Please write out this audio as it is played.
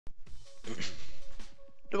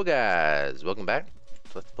Hello guys, welcome back.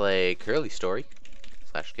 Let's play Curly Story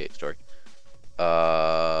 / Cave Story.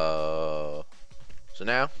 So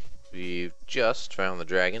now we've just found the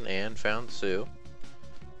dragon and found Sue,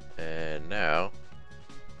 and now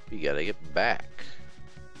we gotta get back.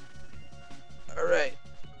 All right.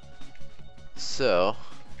 So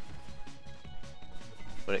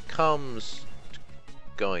when it comes to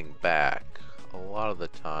going back, a lot of the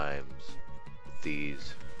times with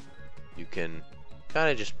these, you can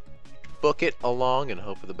kind of just book it along and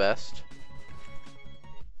hope for the best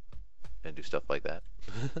and do stuff like that.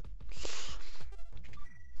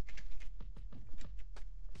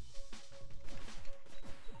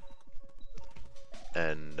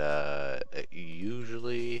 And it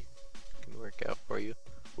usually can work out for you.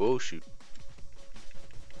 Whoa, shoot.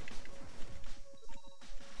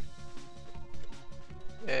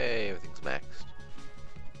 Yay, everything's maxed.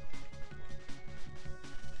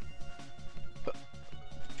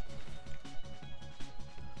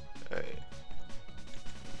 Alright.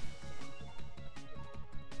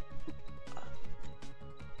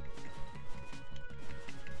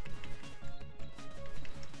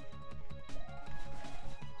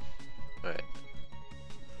 Alright.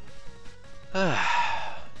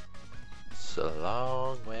 It's a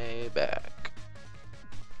long way back.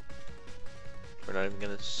 We're not even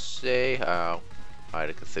gonna say how. Hi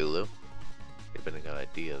to Cthulhu. It'd been a good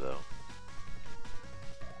idea though.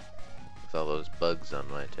 With all those bugs on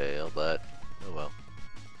my tail, but oh well.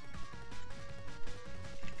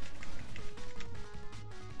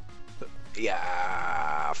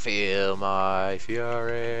 Yeah, feel my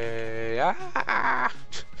fury. Ah!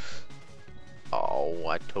 Oh,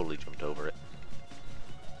 I totally jumped over it.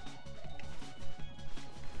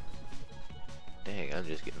 Dang, I'm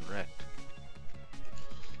just getting wrecked.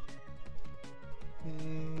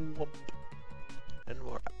 Whoop. And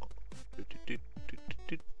we're out.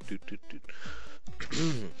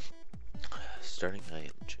 Starting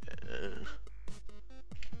engine.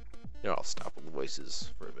 Here, I'll stop with the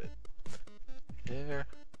voices for a bit. There.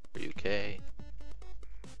 Are you okay?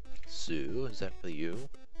 Sue, is that for you?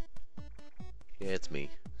 Yeah, it's me.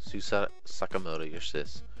 Sue Sakamoto, your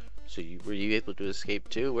sis. So were you able to escape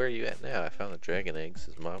too? Where are you at now? I found the dragon eggs.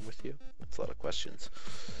 Is Mom with you? That's a lot of questions.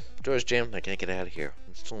 Door's jammed. I can't get out of here.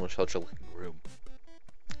 I'm still in a shelter-looking room.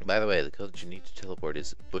 By the way, the code you need to teleport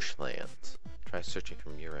is bushlands. Try searching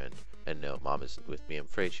from your end. And no, Mom isn't with me. I'm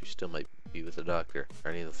afraid she still might be with the doctor.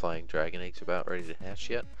 Are any of the flying dragon eggs about ready to hatch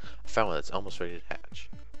yet? I found one that's almost ready to hatch,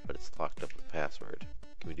 but it's locked up with a password.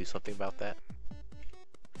 Can we do something about that?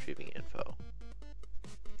 Retrieving info.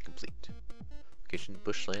 Complete. Location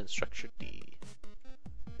bushland structure D.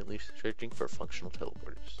 Currently searching for functional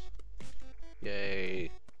teleporters. Yay!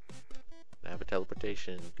 I have a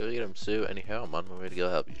teleportation. Go get him, Sue. Anyhow, I'm on my way to go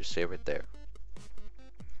help you. Just stay right there.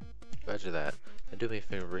 Roger that. And do me a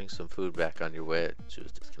favor, bring some food back on your way. She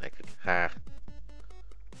was disconnected. Ha!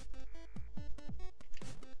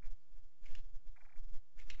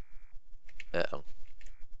 Uh-oh.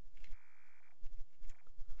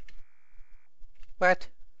 What?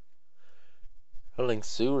 Holding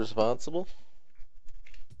Sue responsible?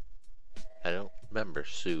 I don't remember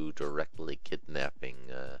Sue directly kidnapping,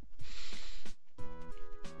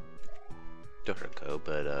 Doriko,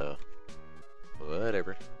 but,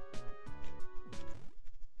 whatever.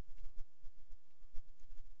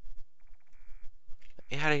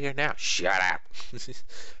 Get me out of here now. Shut up!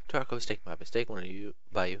 Doriko was taking my mistake by you.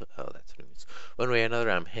 Oh, that's what it means. One way or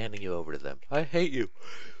another, I'm handing you over to them. I hate you!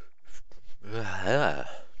 A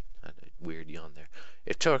weird yawn there.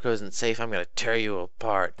 If Toriko isn't safe, I'm gonna tear you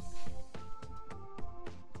apart.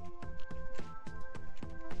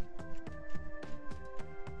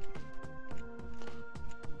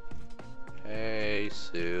 Hey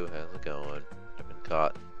Sue, how's it going? I've been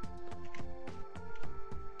caught.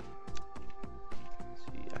 Let's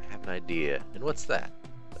see, I have an idea. And what's that?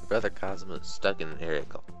 My brother Cosmo is stuck in an area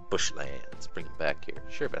called Bushlands. Bring him back here.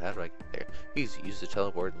 Sure, but how do I get there? Easy. Use the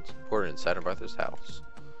teleporter inside of Arthur's house.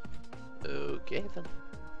 Okay then.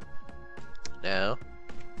 Now,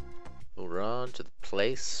 we're on to the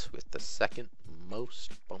place with the second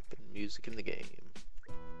most bumping music in the game.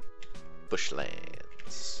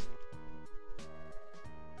 Bushlands.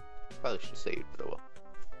 Probably should say it, but oh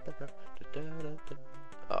well.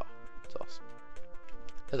 Oh, that's awesome.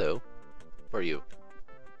 Hello. Who are you?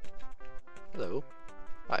 Hello.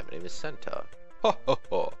 Hi, my name is Santa. Ho ho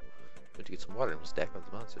ho! Went to get some water and was stacked on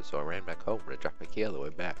the monsters, so I ran back home and I dropped my key on the way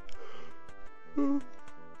back.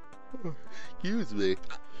 Excuse me.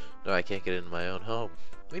 No, I can't get into my own home.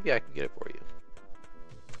 Maybe I can get it for you.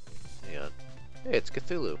 Hang on. Hey, it's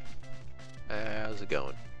Cthulhu. How's it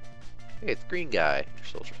going? Hey, it's green guy.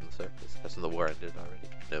 Soldier from the surface. Hasn't the war ended already?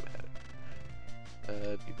 No matter.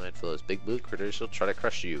 Be mindful of those big blue critters. They'll try to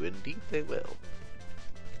crush you. Indeed, they will.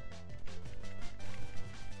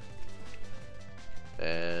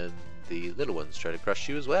 And the little ones try to crush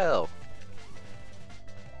you as well.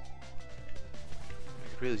 I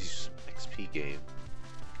could really use some XP game.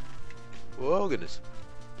 Whoa, goodness.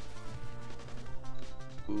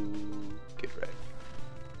 Ooh, get right.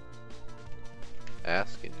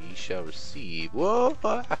 Ask and ye shall receive. Whoa!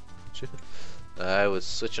 I was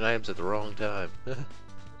switching items at the wrong time.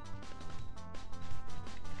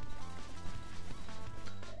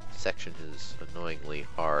 Section is annoyingly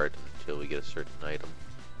hard until we get a certain item,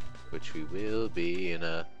 which we will be in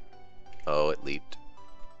a... Oh, it leaped.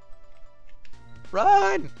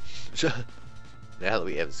 Run! Now that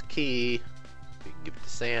we have his key, we can give it to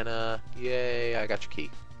Santa. Yay, I got your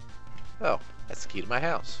key. Oh, that's the key to my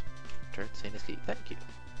house. Return Santa's key. Thank you.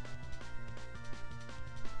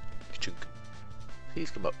 Ka-chunk.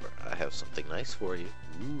 Please come over. I have something nice for you.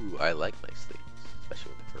 Ooh, I like nice things,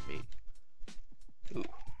 especially when they're for me. Ooh.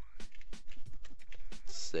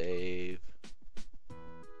 Save.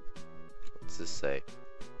 What's this say?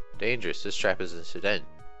 Dangerous. This trap is instant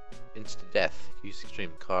death. Use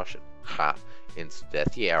extreme caution. Ha. Instant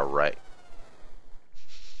death. Yeah, right.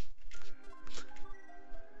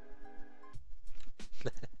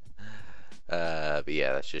 But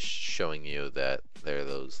yeah, that's just showing you that there are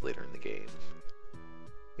those later in the game.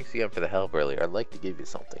 Thanks again for the help earlier. I'd like to give you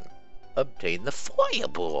something. Obtain the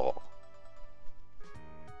foible!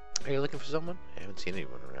 Are you looking for someone? I haven't seen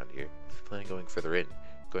anyone around here. If you plan on going further in,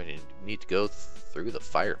 you're going to need to go through the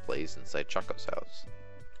fireplace inside Choco's house.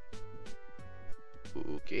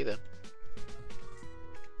 Okay then.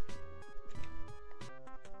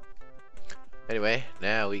 Anyway,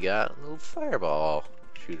 now we got a little fireball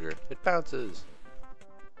shooter. It bounces.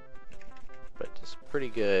 But it's pretty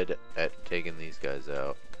good at taking these guys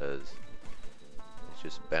out because it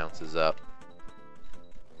just bounces up.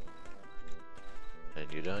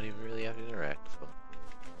 And you don't even really have to interact with them.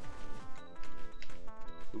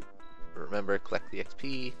 Ooh. Remember, collect the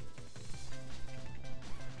XP.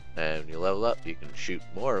 And when you level up, you can shoot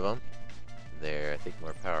more of them. They're, I think,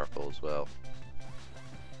 more powerful as well.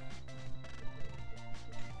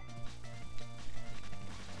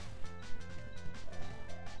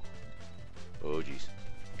 Oh, jeez.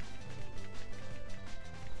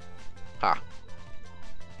 Ha!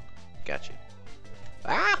 Gotcha.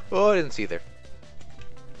 Ah! Oh, I didn't see there.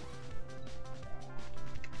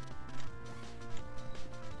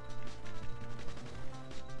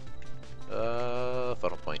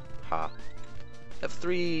 Funnel point. Ha.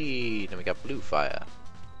 F3! Then we got blue fire.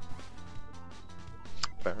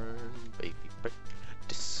 Burn, baby, burn.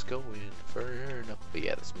 Disco inferno. But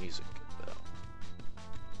yeah, this music.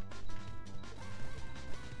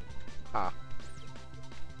 Ha.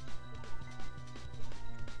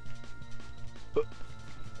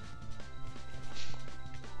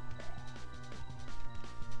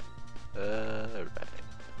 Right.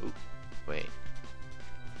 Ooh, wait.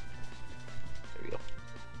 There we go.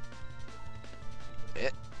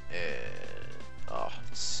 And oh,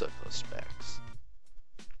 it's so close to max.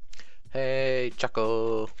 Hey,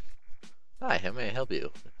 Choco. Hi, how may I help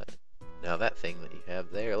you? Now that thing that you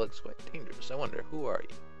have there looks quite dangerous. I wonder, who are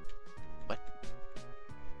you? What?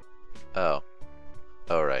 Oh.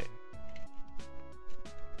 Oh, right.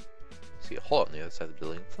 See a hole on the other side of the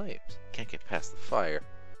building in flames. Can't get past the fire.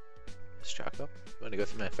 Miss Choco, you want to go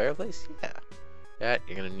through my fireplace? Yeah. That,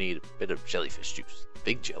 you're gonna need a bit of jellyfish juice.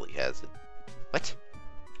 Big Jelly has it. What?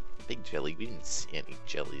 Big Jelly? We didn't see any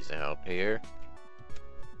jellies out here.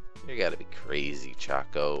 You gotta be crazy,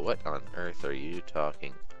 Choco. What on earth are you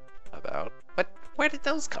talking about? What? Where did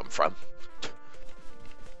those come from? I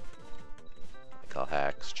call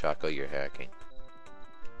hacks. Choco, you're hacking.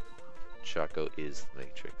 Choco is the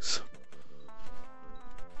Matrix.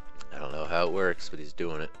 I don't know how it works, but he's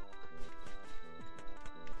doing it.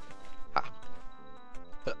 Ha.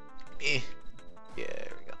 Yeah,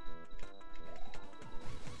 there we go.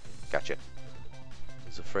 Gotcha. I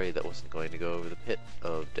was afraid that wasn't going to go over the pit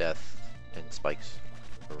of death and spikes.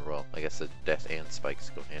 Or, well, I guess the death and spikes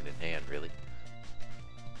go hand in hand, really.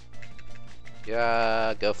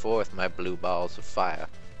 Yeah, go forth, my blue balls of fire.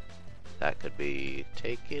 That could be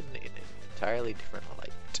taken in an entirely different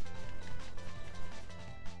light.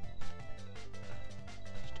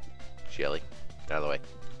 Jelly, get out of the way.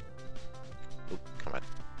 Oop, come on.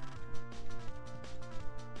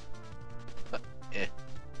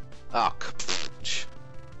 Oh,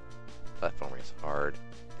 platforming is hard.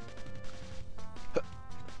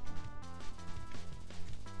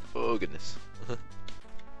 Oh goodness.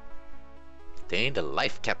 Obtained a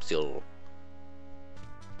life capsule.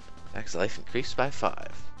 Max life increased by 5.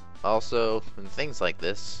 Also, when things like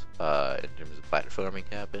this, in terms of platforming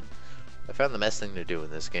happen, I found the best thing to do in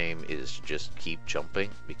this game is to just keep jumping,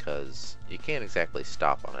 because you can't exactly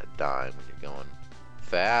stop on a dime when you're going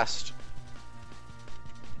fast.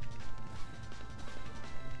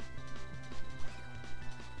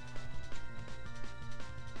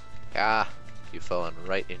 Ah, you've fallen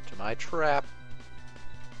right into my trap.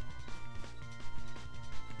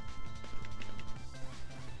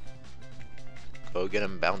 Go get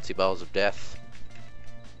him, bouncy balls of death.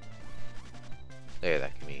 There,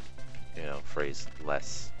 that can be, you know, phrased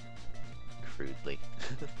less crudely.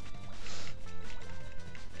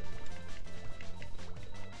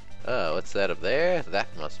 Oh, what's that up there? That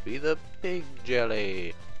must be the big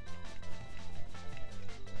jelly.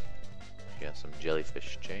 Got some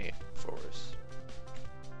jellyfish jam for us.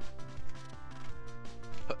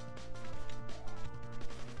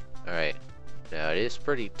 Alright. Now it is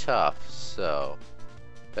pretty tough, so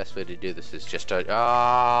best way to do this is just to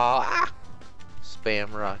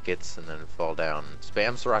spam rockets and then fall down.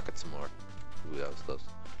 Spams the rockets some more. Ooh, that was close.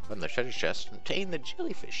 From the treasure chest, obtain the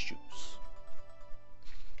jellyfish juice.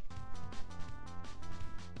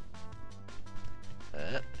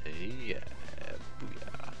 Yeah,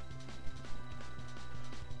 booyah.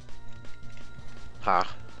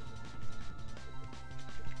 Ha!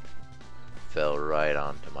 Fell right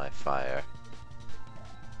onto my fire.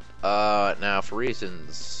 Now for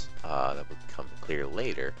reasons that will become clear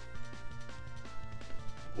later,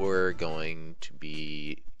 we're going to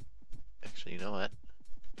be... Actually, you know what?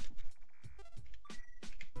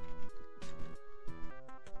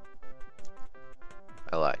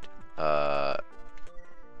 I lied.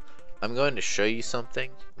 I'm going to show you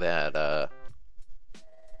something that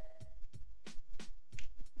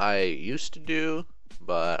I used to do,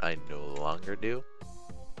 but I no longer do.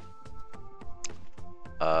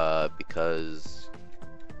 Because,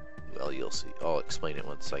 well, you'll see. I'll explain it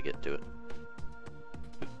once I get to it.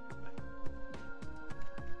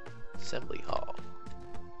 Assembly hall.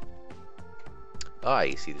 Ah,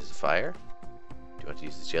 you see there's a fire? Do you want to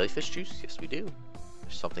use this jellyfish juice? Yes, we do.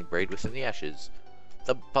 There's something buried within the ashes.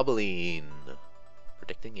 The bubbling.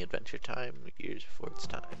 Predicting the adventure time years before its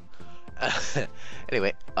time.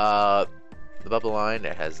 Anyway, the bubble line,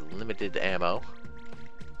 it has limited ammo.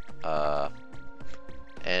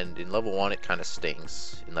 And in level 1 it kind of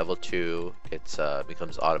stings. In level 2 it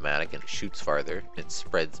becomes automatic and it shoots farther. It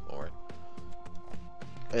spreads more.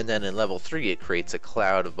 And then in level 3 it creates a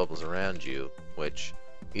cloud of bubbles around you, which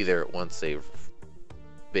either once they've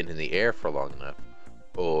been in the air for long enough,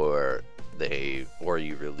 or you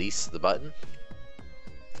release the button,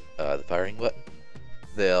 the firing button,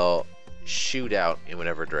 they'll shoot out in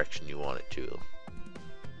whatever direction you want it to.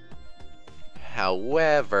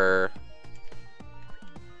 However,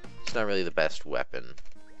 it's not really the best weapon,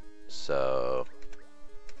 so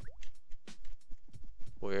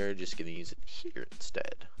we're just gonna use it here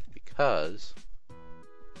instead, because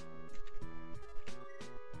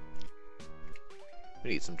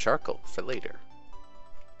we need some charcoal for later.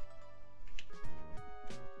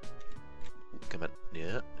 Ooh, come on,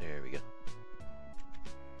 yeah, there we go.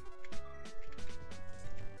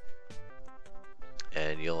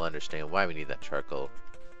 And you'll understand why we need that charcoal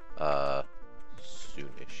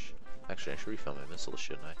soonish. Actually, I should refill my missiles,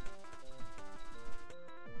 shouldn't I?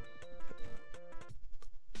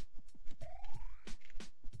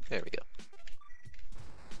 There we go.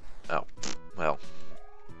 Oh, well.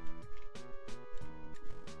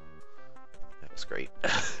 That was great.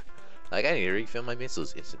 Like, I need to refill my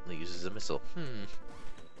missiles. Instantly uses a missile.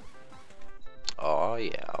 Oh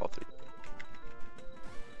yeah, all three.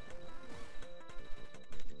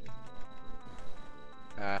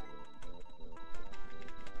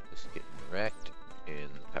 Just getting wrecked in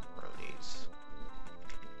pepperonis.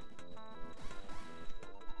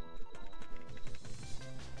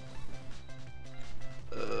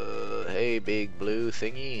 Hey, big blue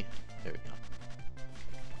thingy. There we go.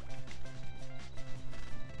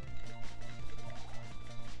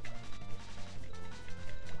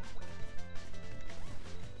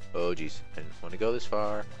 Oh, jeez. I didn't want to go this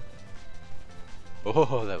far.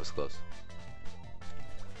 Oh, that was close.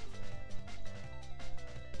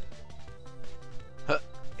 Huh.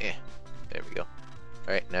 Yeah. There we go.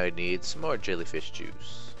 Alright, now we need some more jellyfish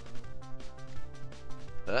juice.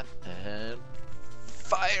 And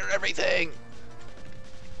fire everything!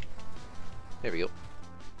 There we go.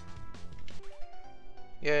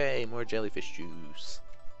 Yay, more jellyfish juice.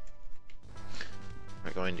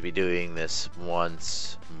 We're going to be doing this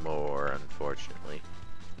once more, unfortunately.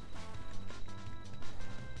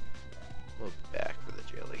 We'll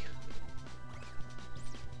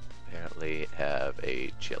have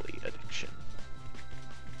a jelly addiction.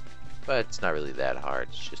 But it's not really that hard,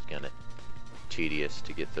 it's just kind of tedious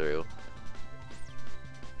to get through.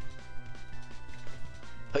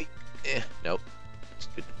 Hey, nope. It's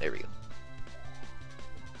good. There we go.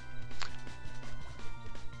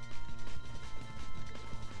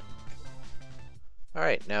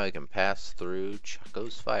 Alright, now we can pass through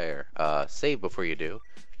Choco's fire. Save before you do,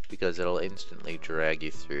 because it'll instantly drag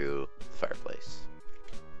you through the fireplace.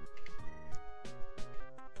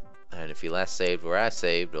 And if you last saved where I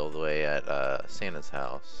saved, all the way at Santa's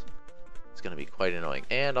house, it's going to be quite annoying.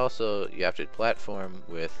 And also, you have to platform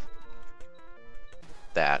with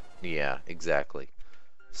that. Yeah, exactly.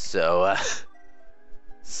 So,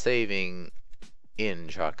 saving in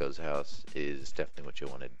Choco's house is definitely what you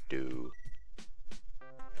want to do.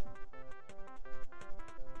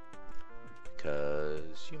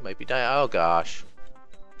 Because you might be dying. Oh gosh.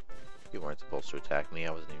 You weren't supposed to attack me.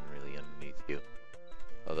 I wasn't even really underneath you.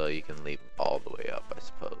 Although you can leap all the way up, I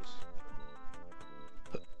suppose.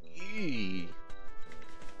 Eee.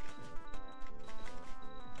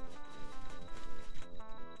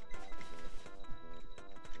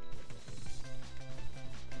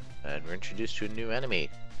 And we're introduced to a new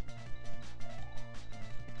enemy.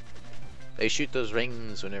 They shoot those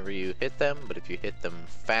rings whenever you hit them, but if you hit them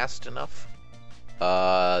fast enough,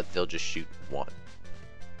 they'll just shoot one.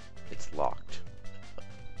 It's locked.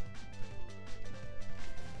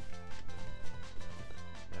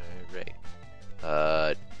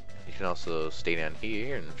 Alright. You can also stay down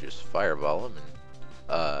here and just fireball them,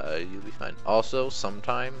 and you'll be fine. Also,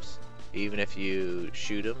 sometimes, even if you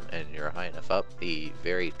shoot them and you're high enough up, the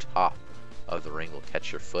very top of the ring will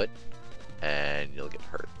catch your foot, and you'll get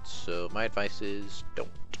hurt. So my advice is don't.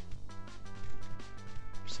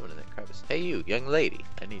 There's someone in that crevice. Hey you, young lady,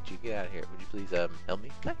 I need you to get out of here. Would you please help me?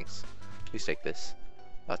 Thanks. Please take this.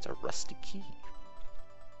 Oh, it's a rusty key.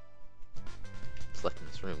 It's left in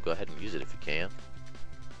this room. Go ahead and use it if you can.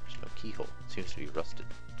 There's no keyhole. It seems to be rusted.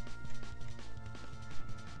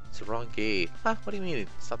 It's the wrong key. Huh? What do you mean?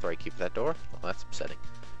 It's not the right key for that door? Well, that's upsetting.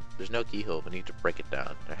 There's no keyhole. We need to break it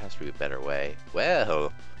down. There has to be a better way.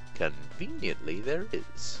 Well, conveniently there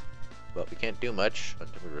is. But we can't do much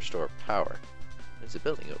until we restore power. There's a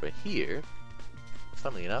building over here.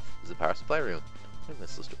 Funnily enough, is the power supply room. How many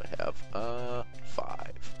missiles do I have?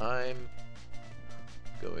 5. I'm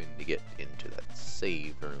going to get into that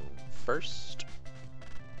save room first.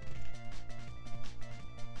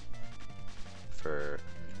 For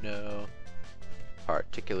no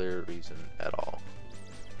particular reason at all.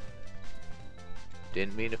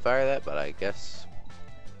 Didn't mean to fire that, but I guess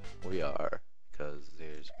we are, because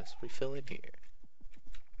there's a refill in here.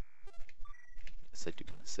 Yes, I do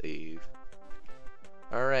save.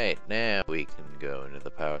 Alright, now we can go into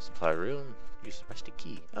the power supply room. Use the rusty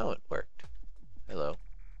key. Oh, it worked. Hello.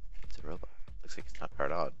 It's a robot. Looks like it's not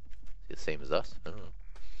powered on. Is it the same as us? I don't know.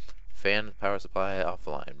 Fan power supply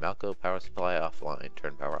offline. Malco power supply offline.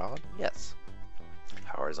 Turn power on? Yes.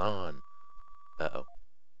 Power's on. Uh-oh.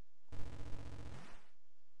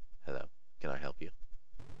 Hello. Can I help you?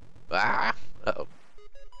 Ah! Uh-oh.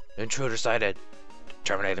 Intruder sighted.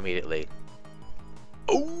 Terminate immediately.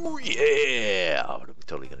 Oh yeah! Oh, I'm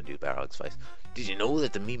totally gonna do Barrel's face. Did you know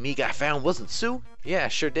that the Mimiga I found wasn't Sue? Yeah,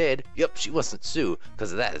 sure did. Yep, she wasn't Sue.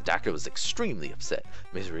 Because of that, the doctor was extremely upset.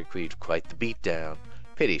 Misery created quite the beatdown.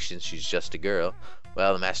 Pity, since she's just a girl.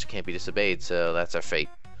 Well, the master can't be disobeyed, so that's our fate.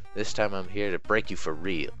 This time I'm here to break you for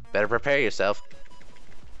real. Better prepare yourself.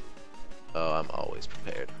 Oh, I'm always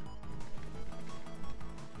prepared.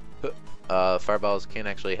 Fireballs can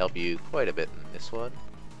actually help you quite a bit in this one.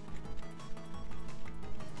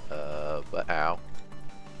 But ow.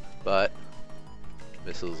 But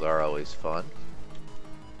missiles are always fun.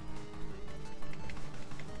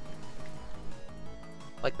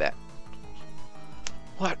 Like that.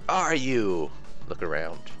 What are you? Look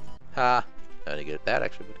around. Ha! How to get that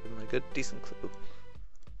actually would have given a good, decent clue.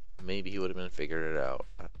 Maybe he would have been figured it out,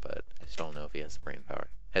 but I just don't know if he has the brain power.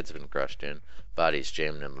 Head's been crushed in, body's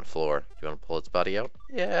jammed in the floor. Do you want to pull its body out?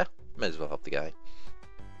 Yeah, might as well help the guy.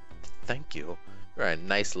 Thank you. You're a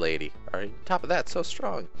nice lady. On top of that, so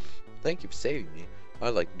strong. Thank you for saving me.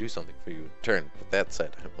 I'd like to do something for you in return. With that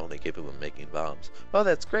said, I'm only capable of making bombs. Oh,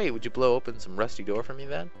 that's great. Would you blow open some rusty door for me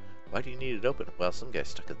then? Why do you need it open? Well, some guy's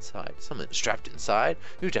stuck inside. Someone's trapped inside?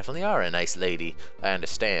 You definitely are a nice lady. I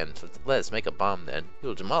understand. So let us make a bomb then.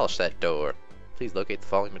 We'll demolish that door. Please locate the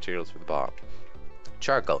following materials for the bomb.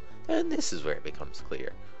 Charcoal. And this is where it becomes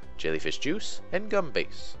clear. Jellyfish juice and gum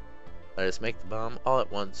base. Let us make the bomb all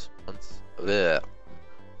at once.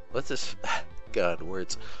 Let's just... God,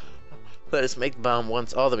 words. Let us make the bomb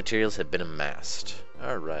once all the materials have been amassed.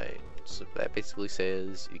 Alright. So that basically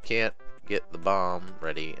says you can't get the bomb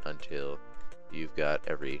ready until you've got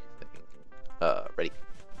everything ready.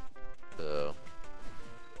 So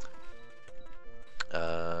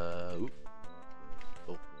oop.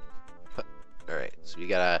 Oh. Alright, so we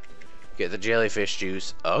gotta get the jellyfish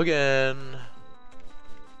juice again.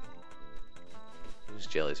 These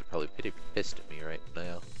jellies are probably pretty pissed at me right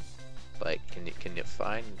now. Like, can you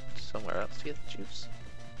find somewhere else to get the juice?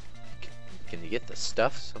 Can you get the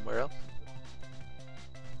stuff somewhere else?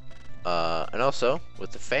 And also,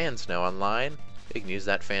 with the fans now online, you can use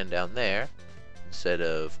that fan down there instead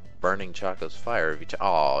of burning Choco's fire every time.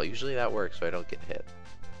 Oh, usually that works so I don't get hit.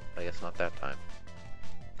 I guess not that time.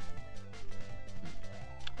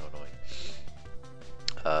 How annoying.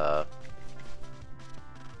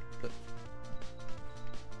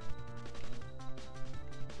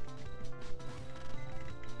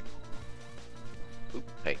 Oop,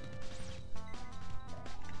 hey.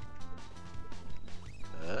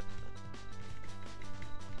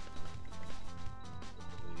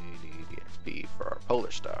 We need EXP for our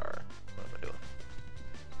Polar Star. What am I doing?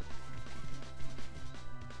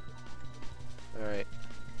 Alright.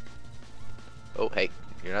 Oh, hey.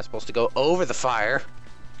 You're not supposed to go over the fire.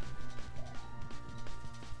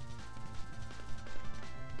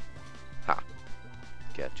 Ha.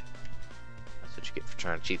 Gotcha. That's what you get for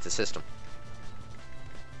trying to cheat the system.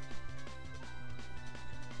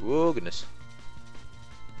 Oh, goodness.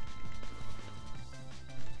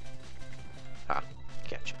 Ha.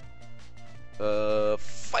 Gotcha.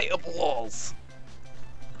 Fireballs!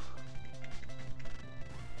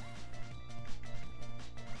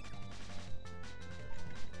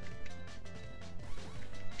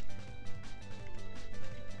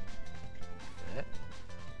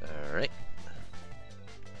 Alright.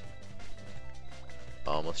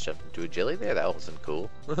 Almost jumped into a jelly there, that wasn't cool.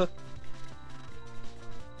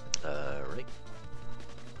 Alright.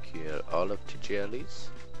 Kill all of the jellies.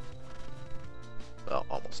 Well,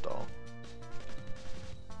 almost all.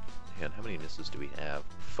 And how many misses do we have?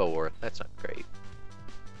 4. That's not great.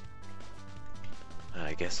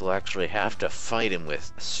 I guess we'll actually have to fight him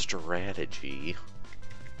with strategy.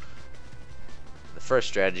 The first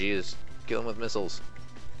strategy is kill him with missiles.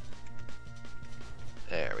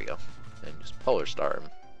 There we go. And just Polar Star him.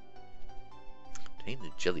 Obtain the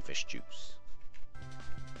jellyfish juice.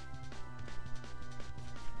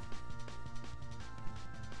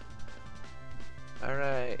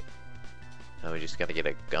 Alright. Now we just gotta get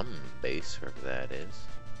a gum base, wherever that is.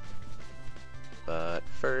 But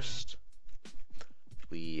first,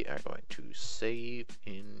 we are going to save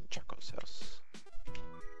in Choco's house.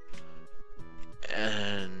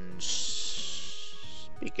 And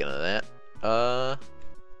speaking of that, I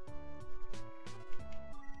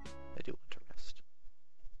do want to rest.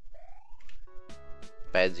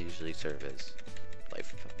 Beds usually serve as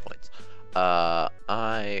life points.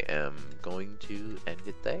 I am going to end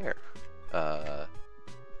it there. So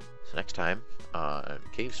next time on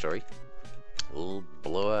Cave Story, we'll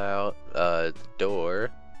blow out the door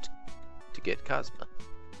to get Cosma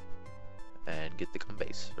and get the gum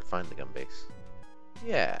base, or find the gum base.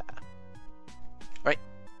 Yeah. Alright.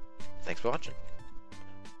 Thanks for watching.